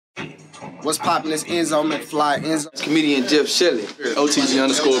What's poppin'? It's Enzo McFly. Enzo. It's comedian Jeff Shelley.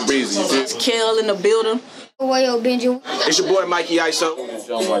 OTG_Breezy. It's Kel in the building. Benji. It's your boy Mikey Iso. Boy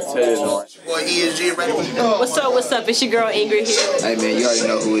ESG ready for the dog. What's up? What's up? It's your girl Ingrid here. Hey man, you already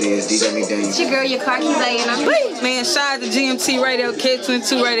know who it is. DJ McDaniel. It's your girl, your Clarky Lane. Man, shout out to GMT Radio,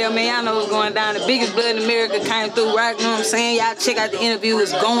 K22 Radio. Man, y'all know what's going down. The biggest blood in America came through right. You know what I'm saying? Y'all check out the interview.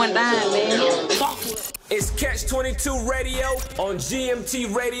 It's going down, man. It's Catch-22 Radio on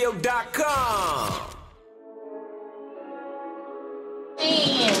GMTRadio.com.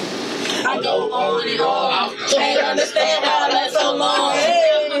 I go on and on. Can't understand how that's so long.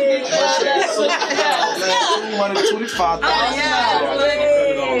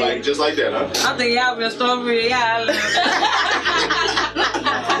 Like just like that, huh? I think y'all been strawberry. That's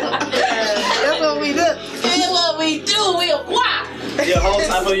what we do. That's what we do. We wow. Yeah, whole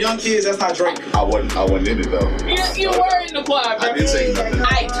time for the young kids, that's not Drake. I wasn't in it though. You were in the choir, I didn't say nothing.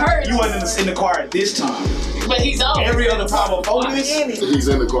 I heard. You wasn't in the choir this time. But he's on. Every other problem before this, He's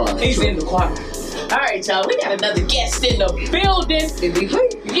in the choir. He's in the choir. All right, y'all. We got another guest in the building.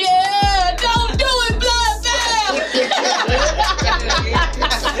 Yeah, don't do it, Bloodbath.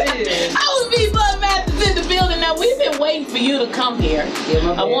 OMB Bloodbath is in the building. Now we've been waiting for you to come here.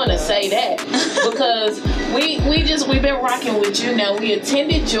 I want to say that because we've been rocking with you. Now we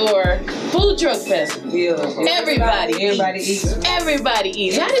attended your food truck festival. Everybody eats. Everybody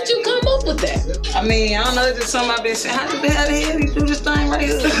eats. How did you come up with that? I mean, I don't know. It's just something I've been saying. How the hell you do this thing right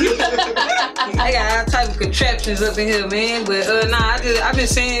here? I got all type of contraptions up in here, man. But nah, I've been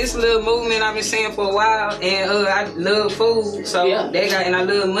saying it's a little movement I've been saying for a while, and I love food, so and I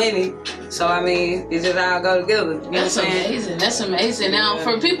love money. So I mean, it's just all go together. You know That's what I'm saying? amazing. That's amazing. Now,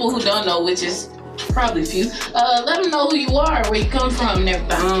 for people who don't know, which is probably few, let them know who you are, where you come from, and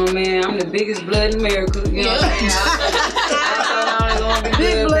everything. Oh man, I'm the biggest blood in America. You know what I'm saying?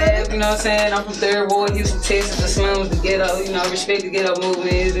 Big blood. You know what I'm saying? I'm from 3rd Ward, Houston, Texas, the slums, the ghetto. You know, respect the ghetto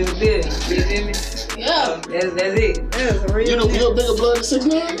movement is in the building. You feel me? Yeah. That's it. That's real. You a bigger blood than 6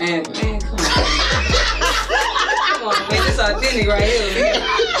 9? Man, come on. Come on, man. This authentic right here, man.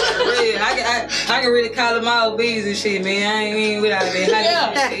 Real. I can really call them all bees and shit, man. I ain't even without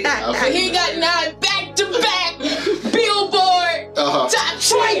that. But he got 9 back-to-back Billboard top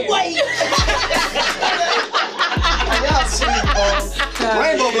 20 weight. y'all sweet,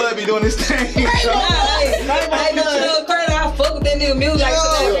 Rainbow Blood be doing this thing. Rainbow Blood. I fuck with that nigga music.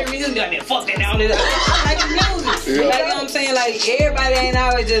 Like, music, like, fuck that down there. I like his music. Like, you know what I'm saying? Like, everybody ain't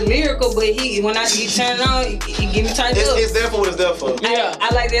always just lyrical, but when he turn it on, he give me turned up. It's there for what it's there for. I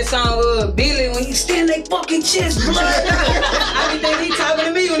like that song Billy when he stand they fucking chest blood. I be thinking he talking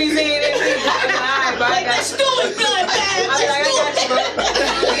to me when he saying that shit. Like, let's do it, Bloodbath. I got you,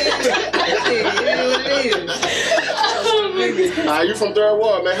 bro. You from 3rd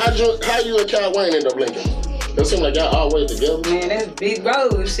Ward, man. How you and Cal Wayne end up linking? It seems like y'all always together. Man, that's big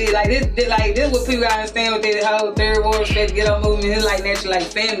bro. Shit, like this what people gotta understand with this whole 3rd Ward respect get up movement. It's like naturally like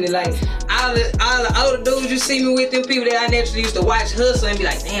family. Like all the older dudes you see me with, them people that I naturally used to watch hustle and be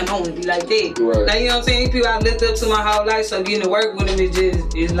like, damn, I wanna be like that. Right. Like, you know what I'm saying? These people I looked up to my whole life, so getting to work with them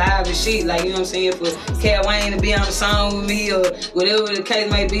is live as shit. Like, you know what I'm saying? For Cal Wayne to be on the song with me or whatever the case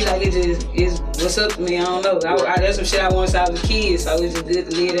may be, like it just is what's up to me. I don't know. That's some shit I wanted since I was a kid, so it's just good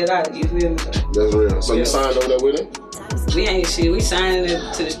to live that out. You feel me? That's real. So you signed over there with him? We ain't shit. We signing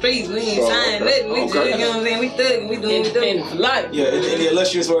it to the streets. We ain't signing nothing. We just, you know what I'm saying? We thugging. We doing what we doing for life. Yeah, in the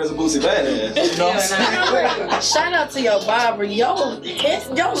illustrious words of Boosie Badass. You know what I'm saying? Shout out to your barber. Your life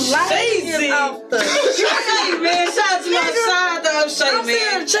is off the Hey, man. Shout out to my side to O'Shea,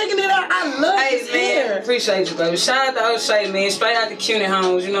 man. Checking it out. I love his hair. Appreciate you, baby. Shout out to O'Shea, man. Straight out the CUNY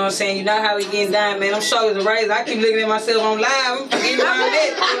homes. You know what I'm saying? You know how we getting down, man. I'm shoulders a razor. I keep looking at myself on live. I'm forgetting about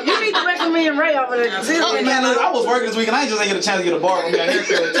that. You need to recommend Ray over there. Man, look, I was working this week and I just ain't get a chance to get a bar when we got here.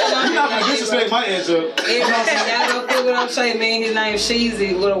 You're not gonna disrespect my edge up. Y'all go fuck with O'Shea, man. His name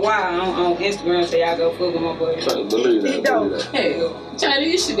Sheezy with a Y on Instagram, so y'all go fuck with my boy. Believe that. Hey, China,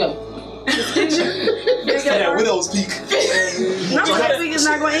 you should go. Yeah, Widow's Peak. No, my wig is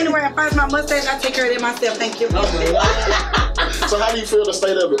not going anywhere. At first, my mustache, I take care of it myself. Thank you. So how do you feel the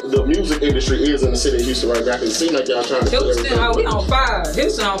state of the music industry is in the city of Houston right now? It seems like y'all trying to Houston, we on fire.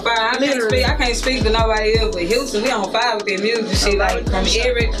 Houston on fire. I can't speak for nobody else, but Houston, we on fire with that music shit. Like from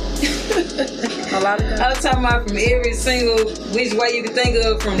every, I'm talking about from every single which way you can think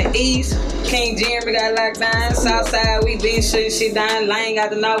of. From the east, King Jeremy got locked down. South side, we been shutting shit down. Lane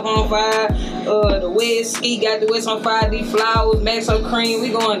got the North on fire. the West, Ski got the West on Fire, D Flowers, Maxo Cream. We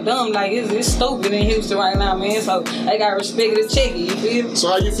going dumb. Like, it's stupid in Houston right now, man. So they got respect to check it, you feel me? So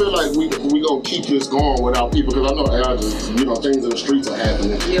how you feel like we gonna keep this going without people? Because I know things in the streets are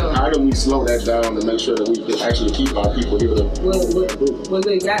happening. Yeah. How do we slow that down to make sure that we can actually keep our people here? Well, look,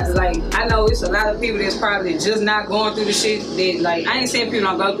 like, I know it's a lot of people that's probably just not going through the shit that, like, I ain't saying people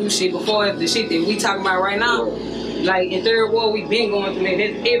don't go through shit before the shit that we talking about right now. Like, in third world, we been going through that.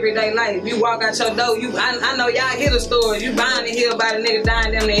 That's everyday life. You walk out your door, I know y'all hear the stories. You buying to hear about a nigga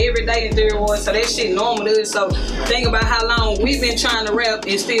dying down there every day in third world, so that shit normal to us. So think about how long we've been trying to rap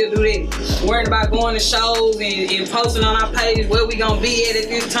and still do that. Worrying about going to shows and posting on our page where we gonna be at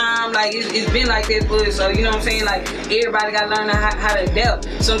this time. Like, it's been like that for us. So, you know what I'm saying? Like, everybody gotta learn how to adapt.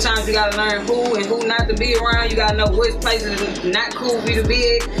 Sometimes you gotta learn who and who not to be around. You gotta know which places is not cool for you to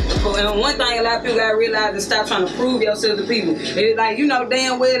be at. And one thing a lot of people gotta realize is stop trying to prove yourself to people. It's like, you know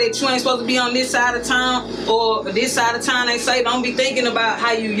damn well that you ain't supposed to be on this side of town or this side of town. They say don't be thinking about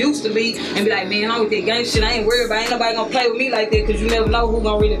how you used to be and be like, man, I'm with that gang shit. I ain't worried about it. Ain't nobody gonna play with me like that, because you never know who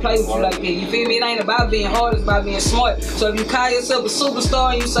gonna really play with you like that. You feel me? It ain't about being hard, it's about being smart. So if you call yourself a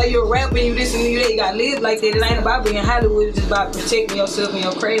superstar and you say you're a rapper and you this and you that, you gotta live like that. It ain't about being Hollywood, it's just about protecting yourself and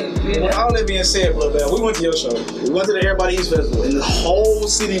your craft. Well, all that being said, Bloodbath, we went to your show. We went to the Everybody East Festival and the whole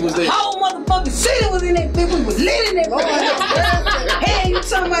city was there. The whole motherfucking city was in that bitch. We was lit in that bitch. Hey, you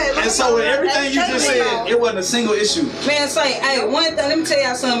talking about? And so with everything you just said, it wasn't a single issue. Man, say, hey, one thing, let me tell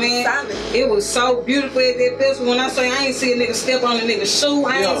y'all something, man. It was so beautiful at that festival. When I say I ain't see a nigga step on a nigga's shoe,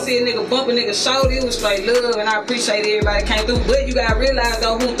 I ain't see a nigga bump a nigga's shoulder. It was straight love, and I appreciate everybody came through. But you gotta realize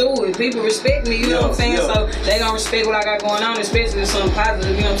though who through it. People respect me, you know what I'm saying? So they gonna respect what I got going on, especially if something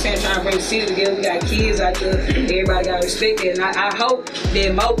positive, you know what I'm saying? Trying to bring the city together. We got kids out there. Everybody gotta respect it. And I hope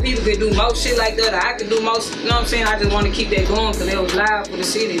that more people can do more shit like that. I can do most, you know what I'm saying? I just want to keep that going because it was live for the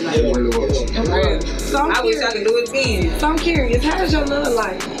city. Like, So I wish I could do it again. So I'm curious, how is your love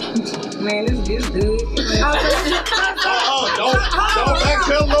life? Man, this is good. Don't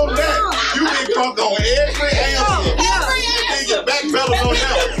backpedal on that. You been drunk on every answer. You backpedal on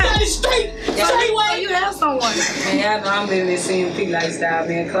that. So you have someone. Man, I know I'm living this CMP lifestyle,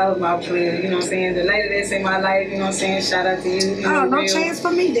 man. Close my player, you know what I'm saying? The lady that's in my life, you know what I'm saying? Shout out to you. Oh, no chance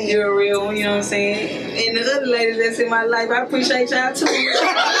for me then. You're a real one, you know what I'm saying? And the other ladies that's in my life, I appreciate y'all too.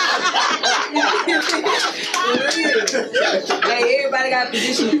 Hey, everybody got a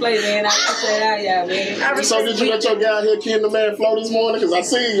position to play, man. I appreciate all y'all, man. So did you let your guy here, Ken the Man, flow this morning? Because I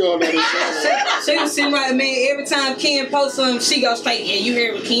seen you on that. She was sitting right, man. Every time Ken posts something, she goes straight, yeah, you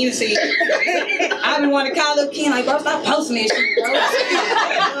heard what Ken said. I been wanting to call up Ken, like, bro, stop posting that shit, bro. You know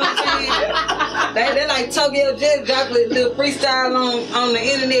what I'm saying? They like Tokyo just dropped a little freestyle on the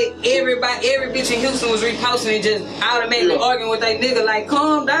internet. Every bitch in Houston was reposting and just automatically arguing with that nigga, like,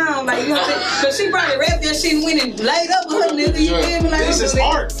 calm down, like, you know what I'm saying? Cause she probably rapped that shit and went and laid up with her nigga, you feel me? Like, this is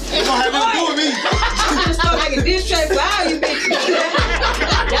art. It don't have nothing to do with me. I just start like a diss track for all you bitches.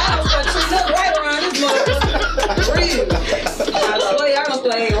 Y'all don't start treating us right around this motherfucker. For real. I swear y'all don't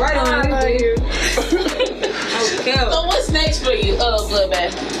start acting right around this here. Okay. So what's next for you,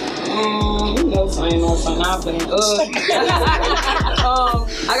 Bloodbath?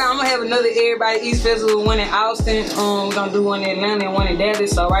 I'm gonna have another Everybody East Festival, one in Austin. We're gonna do one in Atlanta and one in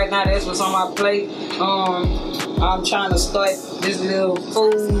Dallas. So right now that's what's on my plate. I'm trying to start this little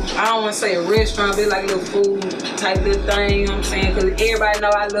food. I don't want to say a restaurant, but like a little food type little thing. You know what I'm saying? Cause everybody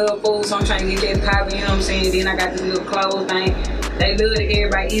know I love food, so I'm trying to get that poppin'. You know what I'm saying? Then I got this little clothes thing. They love the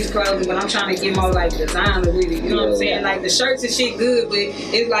Everybody East clothing, but I'm trying to get more like designer with it. You know what I'm saying? Like the shirts and shit good, but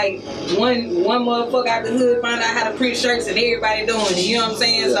it's like one motherfucker out the hood find out how to print shirts and everybody doing it. You know what I'm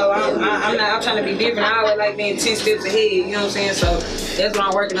saying? So I'm trying to be different. I always like being 10 steps ahead. You know what I'm saying? So that's what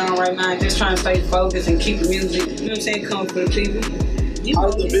I'm working on right now. Just trying to stay focused and keep the music. You know what I'm saying? Come for the people.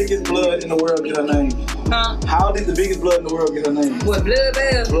 How did the biggest blood in the world get her name? Huh? How did the biggest blood in the world get her name? What,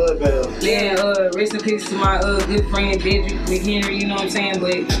 Bloodbath? Bloodbath. Yeah, rest in peace to my good friend Dedrick McHenry, you know what I'm saying?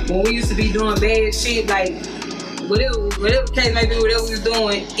 But when we used to be doing bad shit, like whatever case may be, whatever we was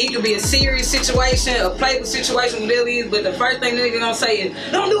doing, it could be a serious situation, a playful situation, whatever it is, but the first thing the nigga gonna say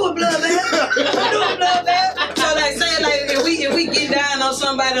is, don't do it, Bloodbath. Don't do it, Bloodbath. So like saying like if we get down on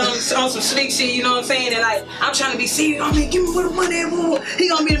somebody on some slick shit, you know what I'm saying, and like I'm trying to be serious, I mean give me what the money and he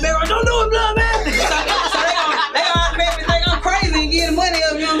gonna be the barrel, don't do it, Bloodbath. So they gonna make me think I'm crazy and get the money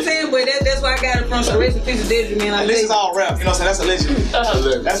up, you know what I'm saying? But that's where I got it from. So rest in peace of Dedrick, man. Like, this is all rap, you know what I'm saying? That's a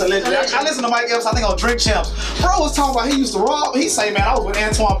legend. That's a legend. I listen to Mike Epps, I think on Drink Champs. Bro was talking about he used to rob. He say, man, I was with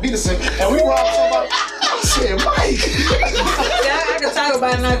Antoine Peterson and we robbed somebody. Shit, Mike. I can talk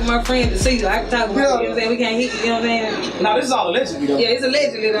about it like my friend to see. I can talk about it, you know what I'm saying? We can't hit, you know what I'm saying? No, this is all allegedly, though. Yeah, it's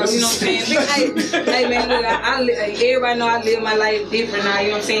allegedly, though, you know what I'm saying? Hey, man, look, everybody know I live my life different now, you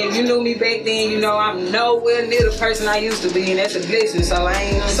know what I'm saying? If you knew me back then, you know I'm nowhere near the person I used to be, and that's a blessing, so I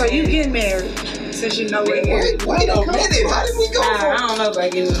ain't, you know what I'm saying? So you get married? Since you know it. Wait a minute. How did we go? I don't know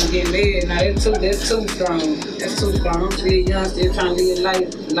about getting married. Now that's too strong. That's too strong. I'm still young, still trying to live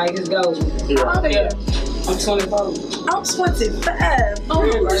life like it's goes. Yeah. I'm 24. I'm 25.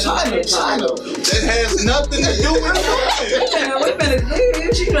 China. That has nothing to do with it. We better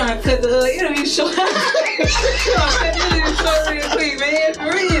do. She trying to cut the interview short. She trying to cut the interview short real quick, man. For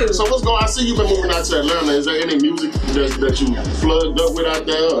real. So what's going on? I see you been moving out to Atlanta. Is there any music that you plugged up with out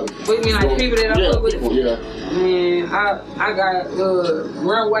there? What you mean, like people that I fuck with? Yeah. Man, I got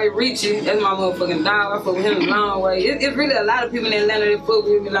Runway Richie. That's my motherfucking dog. I fuck with him a long way. It's really a lot of people in Atlanta that fuck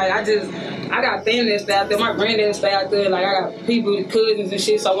with me. Like I got family that stay out there. My granddad stay out there. Like I got people, cousins and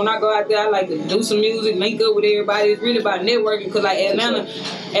shit. So when I go out there, I like to do some music, link up with everybody. It's really about networking. Cause like Atlanta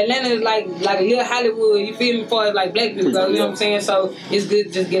is like a little Hollywood. You feel me? For as like black people go. You know what I'm saying? So it's good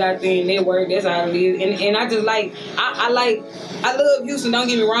to just get out there and network. That's how it is. And I just like I love Houston. Don't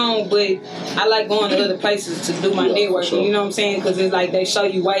get me wrong, but I like going to other places to do my networking. Sure. You know what I'm saying? Because it's like they show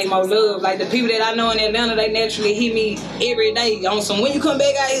you way more love. Like the people that I know in Atlanta, they naturally hit me every day on some when you come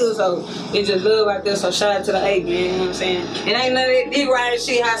back out here. So it's just love out there. So shout out to the A, man. You know what I'm saying? It ain't none of that big riding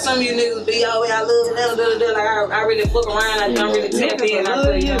shit. How some of you niggas be, oh, I love Atlanta. Like I really fuck around. I don't really tap in. I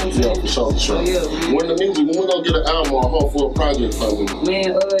tell you, you know what I'm saying? For sure. So, yeah, when we gonna get an album or a whole full project from you?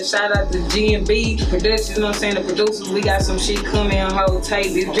 Man, shout out to G&B Productions. You know what I'm saying? The producers, we got some shit coming on whole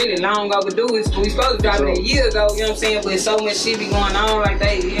tape. It's really long overdue. We supposed to drop it a year ago, you know what I'm saying? But so much shit be going on like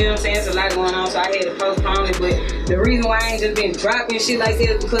that, you know what I'm saying? It's a lot going on, so I had to postpone it. But the reason why I ain't just been dropping shit like that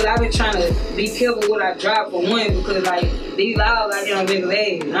is because I've been trying to be careful what I drop for one, because like these laws out here on big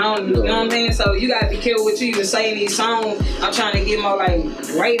legs. You know what I mean? So you gotta be careful what you even say in these songs. I'm trying to get more like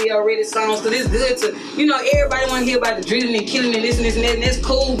radio ready songs, because it's good to, you know, everybody wanna hear about the drilling and killing and this and that, and that's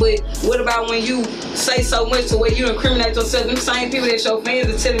cool, but what about when you say so much to where you incriminate yourself? Them same people that your fans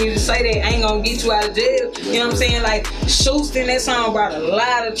are telling you to say that ain't gonna get you out of jail. You know what I'm saying? Like Shoeston, that song brought a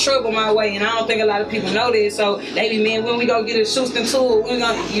lot of trouble my way, and I don't think a lot of people know that. So they be, man, when we gonna get a Shoeston tour,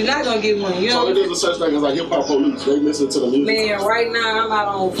 you're not gonna get one. You know? So it is a such thing as like hip hop police. They listen to the music. Man, right now I'm out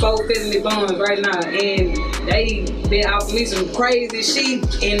on 4 felony bonds right now, and they been out me some crazy shit,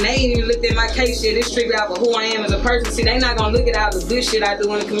 and they ain't even looked at my case yet. It's strictly out for who I am as a person. See, they not gonna look at all the good shit I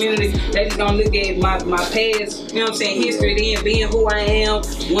do in the community. They just gonna look at my past, you know what I'm saying, history, then being who I am,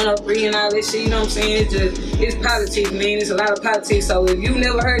 103 and all that shit, you know what I'm saying? It's politics, man. It's a lot of politics. So if you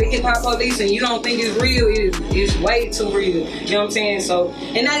never heard of hip hop police and you don't think it's real, it's way too real. You know what I'm saying? So,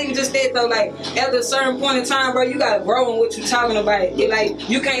 and not even just that though, like at a certain point in time, bro, you gotta grow in what you talking about. It, like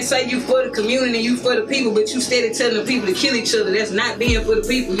you can't say you for the community, you for the people, but you steady telling the people to kill each other. That's not being for the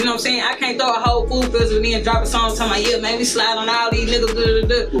people. You know what I'm saying? I can't throw a whole food festival and then drop a song talking about, yeah, man, we slide on all these niggas.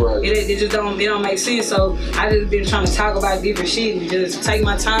 Right. It just don't make sense. So I just been trying to talk about different shit and just take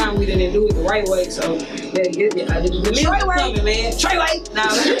my time with it and do it the right way. So the music coming, man. Treyway. Nah,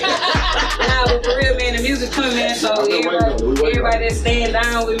 but for real, man, the music coming, man. So everybody that stand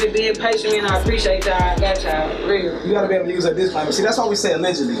down with me, being patient, man, I appreciate y'all. I got y'all. Real. You gotta be able to use that disclaimer. See, that's why we say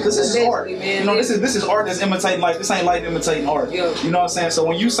allegedly, because this is art. Man, you know, this is art that's imitating life. This ain't life imitating art. Yeah. You know what I'm saying? So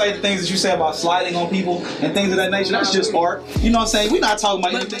when you say the things that you say about sliding on people and things of that nature, that's just art. You know what I'm saying? We're not talking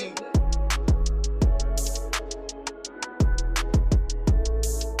about anything.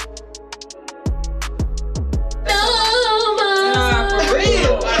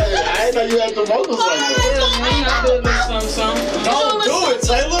 You have the vocals like that. Don't do it,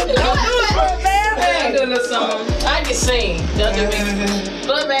 Taylor. Don't do it, man. I can sing.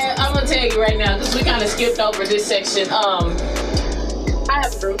 But man, I'm gonna tell you right now, because we kind of skipped over this section. I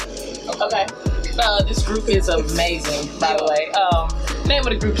have a group. Okay. This group is amazing, by the way. Name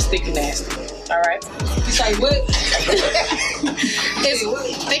of the group is Thick and Nasty. Alright? You say what? It's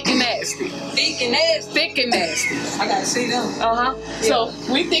Thick and Nasty. Thick and Nasty? Thick and Nasty. I gotta see them. Yeah. So,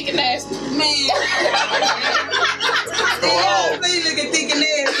 we Thick and Nasty. Man. Please look at Thick and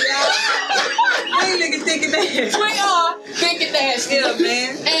Nasty, y'all. Please look at Thick and Nasty. We are Thick and Nasty. Yeah,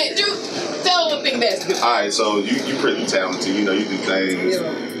 man. And you tell them what Thick and Nasty. Alright, so you pretty talented, you know, you do things.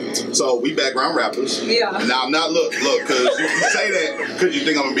 Yeah. So we background rappers. Yeah. Now I'm not look, because you say that because you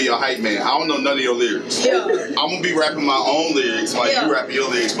think I'm gonna be a hype man. I don't know none of your lyrics. Yeah. I'm gonna be rapping my own lyrics while you rapping your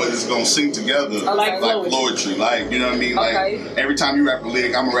lyrics, but it's gonna sing together like poetry. Like, you know what I mean? Like every time you rap a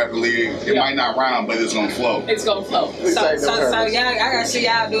lyric, I'm gonna rap a lyric. It might not rhyme, but it's gonna flow. It's gonna flow. So y'all, I gotta see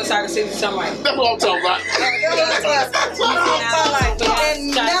y'all do it so I can see something like. That's what I'm talking about.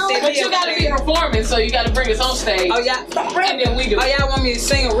 But you gotta be performing, so you gotta bring us on stage. Oh yeah, and then we do. Oh y'all want me to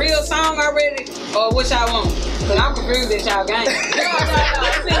sing a real song already, or what y'all want? Cause I'm confused at y'all game. No.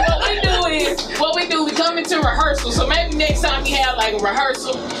 See, what we do, we come into rehearsal. So maybe next time we have like a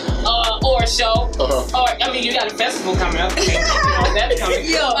rehearsal or a show, or I mean, you got a festival coming up. That's coming.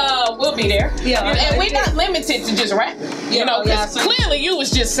 We'll be there. Yeah, and we're not limited to just rapping. You know, because clearly you was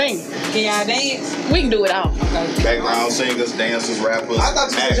just singing. Can y'all dance? We can do it all. Background singers, dancers, rappers. I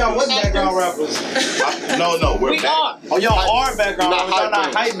thought you said y'all wasn't background rappers. No, we are. Oh, y'all are background rappers. Y'all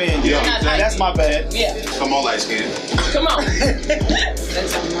not hype men. Yeah, that's my bad. Yeah. Come on, light skin. Come on.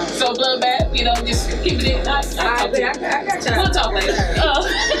 So Bloodbath, you know, just keep it in. I got y'all. We'll talk later.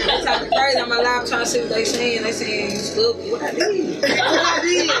 They talking crazy on my live trying to see what they saying. They saying you stupid. What I did? What I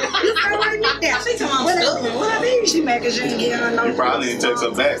did? You said what I did? She talking about stupid. What I did? She mad because you didn't get her no. You probably need to text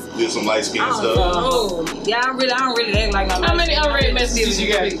her back. Do some light skin stuff. Oh, yeah, I don't really act like no. How many unread messages you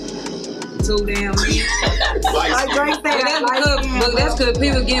got? Too damn many. But that's because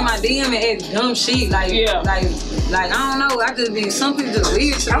people get my DM and ask dumb shit. Like I don't know. I just be some people just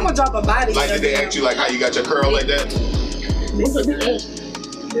weird. I'm gonna drop a body. Like did they ask you like how you got your curl like that?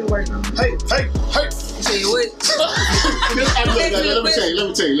 Hey. Tell you what. Let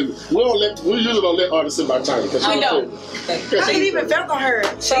me tell you. We usually don't let artists sit by time. I know. I ain't even felt on her.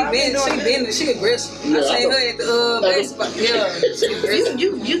 She aggressive. I seen her at the baseball. Yeah, she aggressive.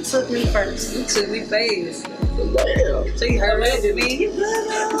 You took me first. You took me fast. Damn. She allegedly.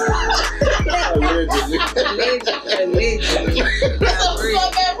 Allegedly.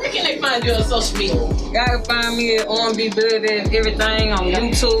 Where can they find you on social media? Y'all can find me at OMB Bloodbath, everything on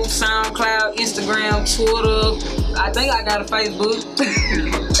YouTube, SoundCloud, Instagram, Twitter. I think I got a Facebook.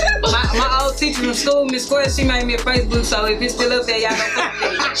 my old teacher from school, Miss Square, she made me a Facebook, so if it's still up there, y'all don't fuck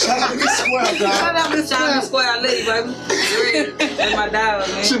with it. Shout out to Miss Square, dog. Shout out Miss Square, I love you, baby. That's my dog,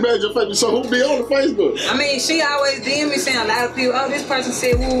 man. She made your Facebook, so who be on the Facebook? I mean, she always DM me saying a lot of people, oh, this person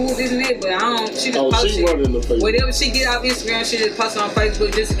said woo, this and that, but I don't, she just post she running the Facebook. Whatever she get off Instagram, she just post it on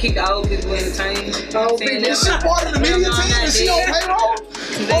Facebook just to keep the old people entertained. Oh, is she part of the media team? Is she on payroll?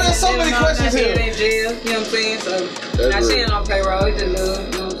 Oh, there's so many questions here. In jail, you know what I'm saying? So, not she ain't on payroll, it's just love,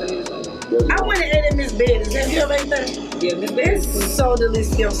 you know what I'm saying? So, I went and ate at Miss Betty's. Have you ever ate that? yeah, Miss Betty's cool. So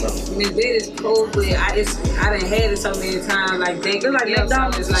delicious. Miss Betty's cool, but I done had it so many times, like they It's like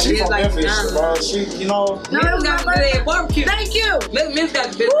McDonald's. like She this, from like Memphis, McDonald's. bro. She, you know. No, Memphis got the good barbecue. Thank you. Memphis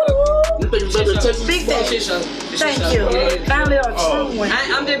got the best barbecue. You think it's better than Texas? Big day. Shit show. Thank you. Yeah. Finally a true one.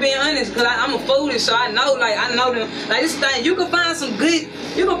 I'm just being honest, cause I'm a foodie, so I know them. Like this thing, you can find some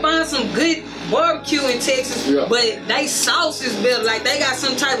good barbecue in Texas, but they sauce is better. Like they got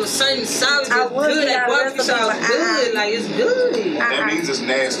some type of certain sauce that's good. That barbecue sauce is good. Like it's good. That means it's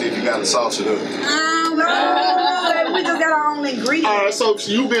nasty if you gotta sauce it up. No, we just got our own ingredients. Alright, so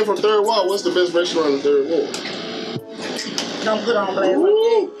you being from Third Ward, what's the best restaurant in Third Ward? Don't put on blast.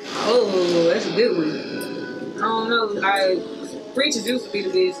 Oh, that's a good one. I don't know. Preachers used to be the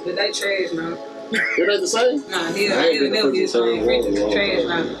best, but they trash now. It ain't the same? Nah, he'll never be the same. Preachers is trash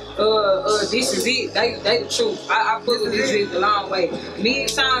now. This is it. They the truth. I put with this is a long way.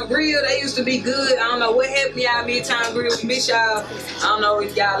 Midtown Grill, they used to be good. I don't know what happened to y'all. Midtown Grill, we miss y'all. I don't know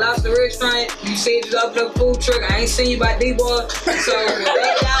if y'all lost the restaurant. You said you opened up a food truck. I ain't seen you by D-Boy. So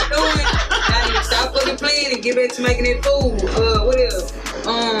whatever y'all doing, y'all need to stop fucking playing and get back to making that food. What else?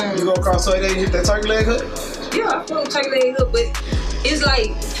 You go across so they hit that turkey leg hook? Yeah, I fuck turkey leg hook, but it's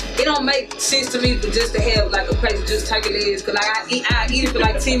like it don't make sense to me for just to have like a place of just turkey legs. Cause like I eat it for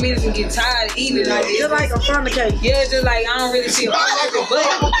like 10 minutes and get tired of eating it. Like It's like a funnel cake. yeah, just like I don't really see a problem. But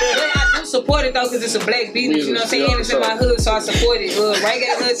I do support it though, cause it's a black business. You know what I'm saying? It's in my hood, so I support it.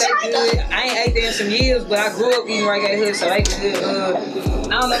 Reggae hood, they good. I ain't ate there in some years, but I grew up eating reggae hood, so they good.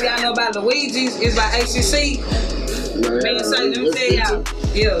 I don't know if y'all know about Luigi's. It's by ACC. Man, so let me tell y'all.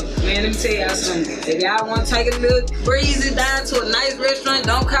 Yeah, man, let me tell y'all something. If y'all want to take a little breezy down to a nice restaurant,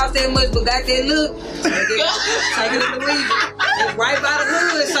 don't cost that much, but got that look, take it to Luigi. right by the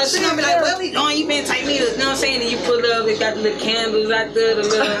hood. So she gonna be like, where we going? You been take me to, you know what I'm saying? And you pull up, they got the little candles out there,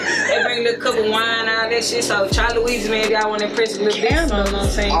 they bring a little cup of wine out, that shit. So try Louise, man, if y'all want to impress a little bit. You know what I'm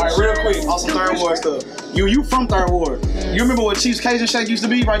saying? All right, real quick, on some Third Ward stuff. You from Third Ward. You remember what Chief's Cajun Shack used to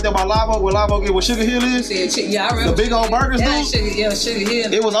be right there by Live Oak, where Live Oak is, where Sugar Hill is? Yeah, I remember. The big old burgers, dude? Sugar Hill.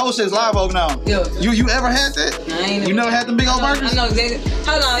 It was old shit's Live Oak now. Yeah. You ever had that? You never had the big old burgers? I know exactly.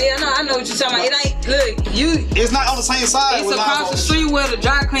 Hold on, yeah, I know what you're talking about. It ain't, look, it's not on the same side. It's across the street where the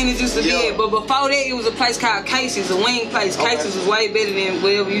dry cleaners used to be at, but before that, it was a place called Casey's, a wing place. Okay. Casey's was way better than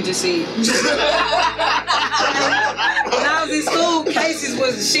whatever you just said. When I was in school, Casey's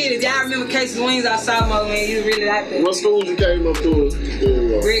was the shit. If y'all remember Casey's wings, I saw them, man, you really like that. What schools you came up to?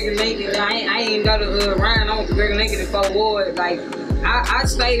 Gregory Lincoln. I ain't go to Ryan. I went to Gregory Lincoln in Fort Ward. Like, I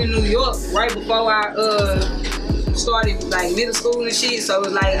stayed in New York right before I started like middle school and shit. So it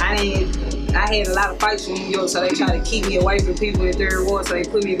was like I had a lot of fights from New York, so they tried to keep me away from people in Third Ward. So they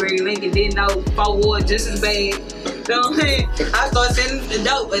put me in Gregory Lincoln. Didn't know Fort Ward just as bad. You know what I mean? I started selling the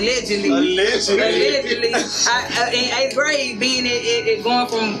dope allegedly. In 8th grade, being going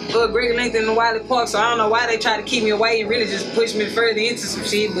from Gregory Lincoln to Wiley Park. So I don't know why they tried to keep me away and really just push me further into some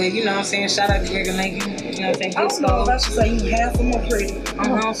shit. But you know what I'm saying? Shout out to Gregory Lincoln. You know what I'm saying? I don't know if I should say you handsome or pretty.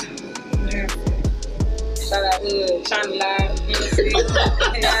 Yeah. Shout out China Live.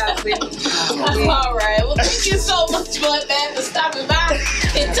 All right. Well, thank you so much, Bloodbath, for stopping by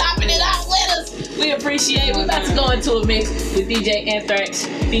and topping it out with us. We appreciate it. We're about to go into a mix with DJ Anthrax,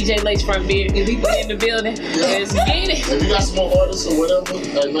 DJ Lakefront Beard. If we put in the building, let's get it. If you got some more artists or whatever,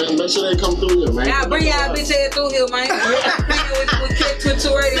 hey, man, make sure they come through here, man. Y'all bring y'all bitch ass through here, man. with Catch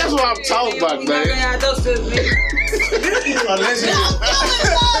 22 Radio. That's what I'm talking about, man.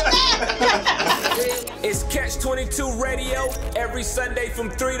 It's Catch 22 Radio every Sunday from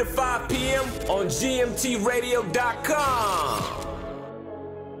 3 to 5 p.m. on GMTradio.com.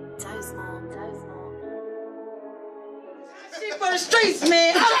 Shit for the streets,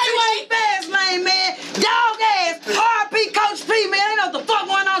 man.